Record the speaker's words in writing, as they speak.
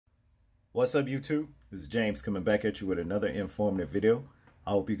What's up, YouTube? This is James coming back at you with another informative video.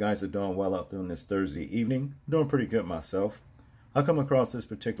 I hope you guys are doing well out there on this Thursday evening. I'm doing pretty good myself. I come across this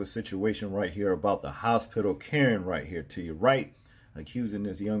particular situation right here about the hospital Karen right here to your right, accusing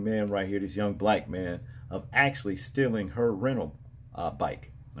this young man right here, this young black man, of actually stealing her rental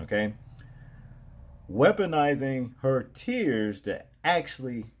bike, okay? Weaponizing her tears to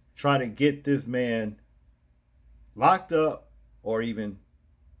actually try to get this man locked up or even,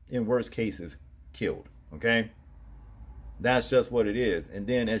 in worst cases, killed, okay? That's just what it is. And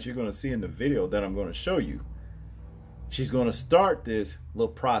then, as you're going to see in the video that I'm going to show you, she's going to start this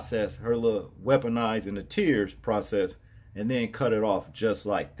little process, her little weaponizing the tears process, and then cut it off just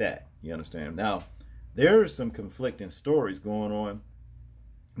like that. You understand? Now, there are some conflicting stories going on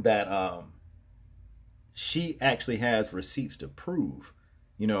that she actually has receipts to prove,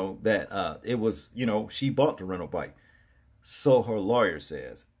 you know, that it was, you know, she bought the rental bike. So her lawyer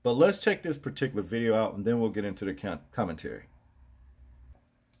says. But let's check this particular video out, and then we'll get into the commentary.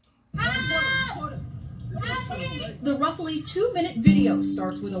 The roughly 2-minute video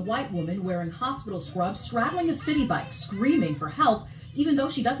starts with a white woman wearing hospital scrubs straddling a Citi Bike, screaming for help, even though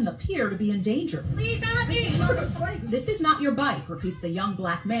she doesn't appear to be in danger. Please help me! This is not your bike, repeats the young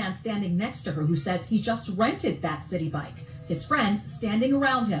black man standing next to her, who says he just rented that Citi Bike. His friends standing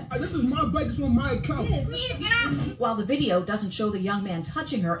around him. This is my bike, it's on my account. While the video doesn't show the young man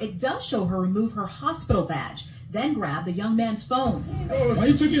touching her, it does show her remove her hospital badge, then grab the young man's phone. Why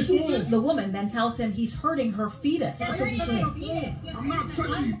you took his phone? The woman then tells him he's hurting her fetus. I'm not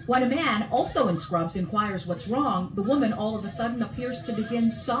touching you. When a man, also in scrubs, inquires what's wrong, the woman all of a sudden appears to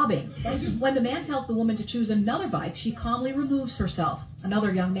begin sobbing. When the man tells the woman to choose another bike, she calmly removes herself.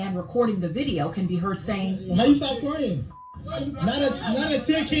 Another young man recording the video can be heard saying, How you stop crying? Not a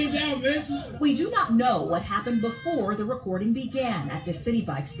tear came down, miss. We do not know what happened before the recording began at the Citi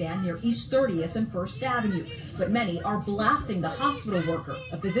Bike stand near East 30th and 1st Avenue, but many are blasting the hospital worker,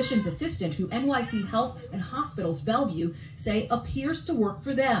 a physician's assistant who NYC Health and Hospitals Bellevue say appears to work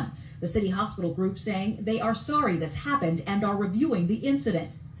for them. The City Hospital Group saying they are sorry this happened and are reviewing the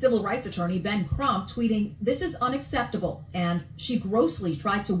incident. Civil rights attorney Ben Crump tweeting, "This is unacceptable," and "She grossly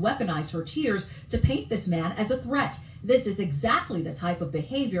tried to weaponize her tears to paint this man as a threat. This is exactly the type of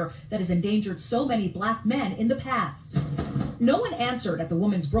behavior that has endangered so many black men in the past." No one answered at the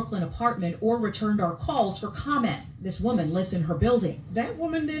woman's Brooklyn apartment or returned our calls for comment. This woman lives in her building. That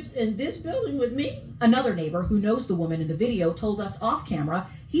woman lives in this building with me? Another neighbor who knows the woman in the video told us off camera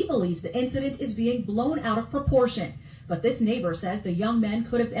he believes the incident is being blown out of proportion. But this neighbor says the young men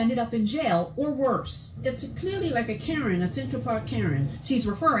could have ended up in jail or worse. It's clearly like a Karen, a Central Park Karen. She's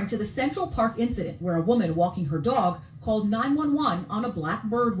referring to the Central Park incident where a woman walking her dog called 911 on a black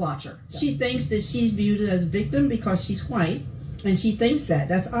bird watcher. She thinks that she's viewed as a victim because she's white, and she thinks that.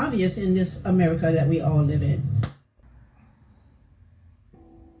 That's obvious in this America that we all live in.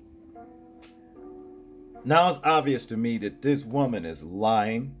 Now it's obvious to me that this woman is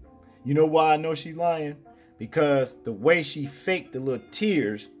lying. You know why I know she's lying? Because the way she faked the little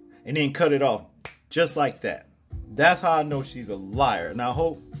tears and then cut it off just like that. That's how I know she's a liar. And I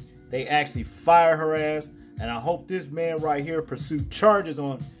hope they actually fire her ass. And I hope this man right here pursue charges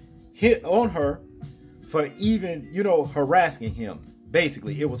on her for even, you know, harassing him.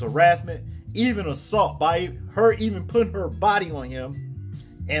 Basically, it was harassment, even assault by her even putting her body on him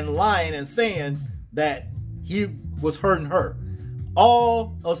and lying and saying that he was hurting her.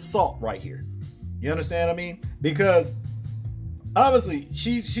 All assault right here. You understand what I mean? Because obviously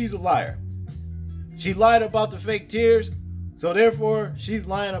she's a liar. She lied about the fake tears. So therefore, she's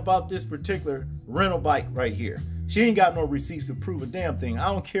lying about this particular rental bike right here. She ain't got no receipts to prove a damn thing. I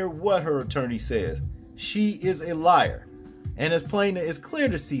don't care what her attorney says. She is a liar. And it's plain, it's clear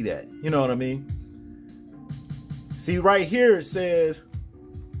to see that. You know what I mean? See, right here it says,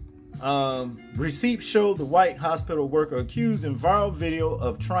 receipts show the white hospital worker accused in viral video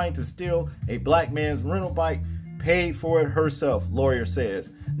of trying to steal a black man's rental bike, paid for it herself, lawyer says.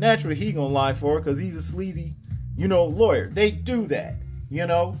 Naturally, he gonna lie for it because he's a sleazy, you know, lawyer. They do that, you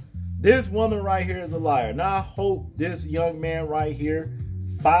know. This woman right here is a liar. Now I hope this young man right here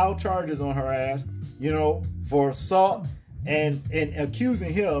file charges on her ass, you know, for assault and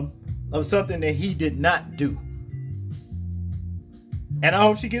accusing him of something that he did not do. And I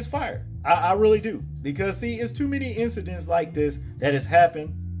hope she gets fired. I really do. Because, see, it's too many incidents like this that has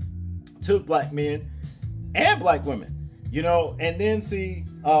happened to black men and black women, you know. And then, see,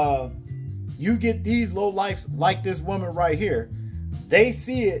 you get these low lifes like this woman right here. They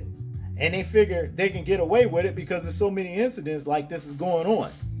see it and they figure they can get away with it because there's so many incidents like this is going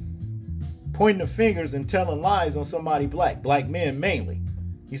on. Pointing the fingers and telling lies on somebody black men mainly.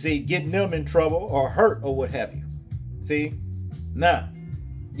 You see, getting them in trouble or hurt or what have you. See? Now,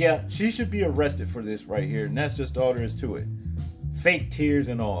 yeah, she should be arrested for this right here, and that's just all there is to it. Fake tears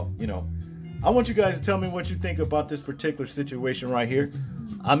and all, you know. I want you guys to tell me what you think about this particular situation right here.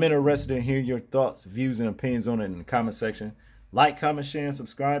 I'm interested in hearing your thoughts, views, and opinions on it in the comment section. Like, comment, share, and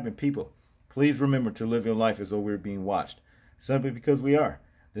subscribe. And people, please remember to live your life as though we're being watched. Simply because we are.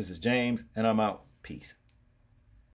 This is James, and I'm out. Peace.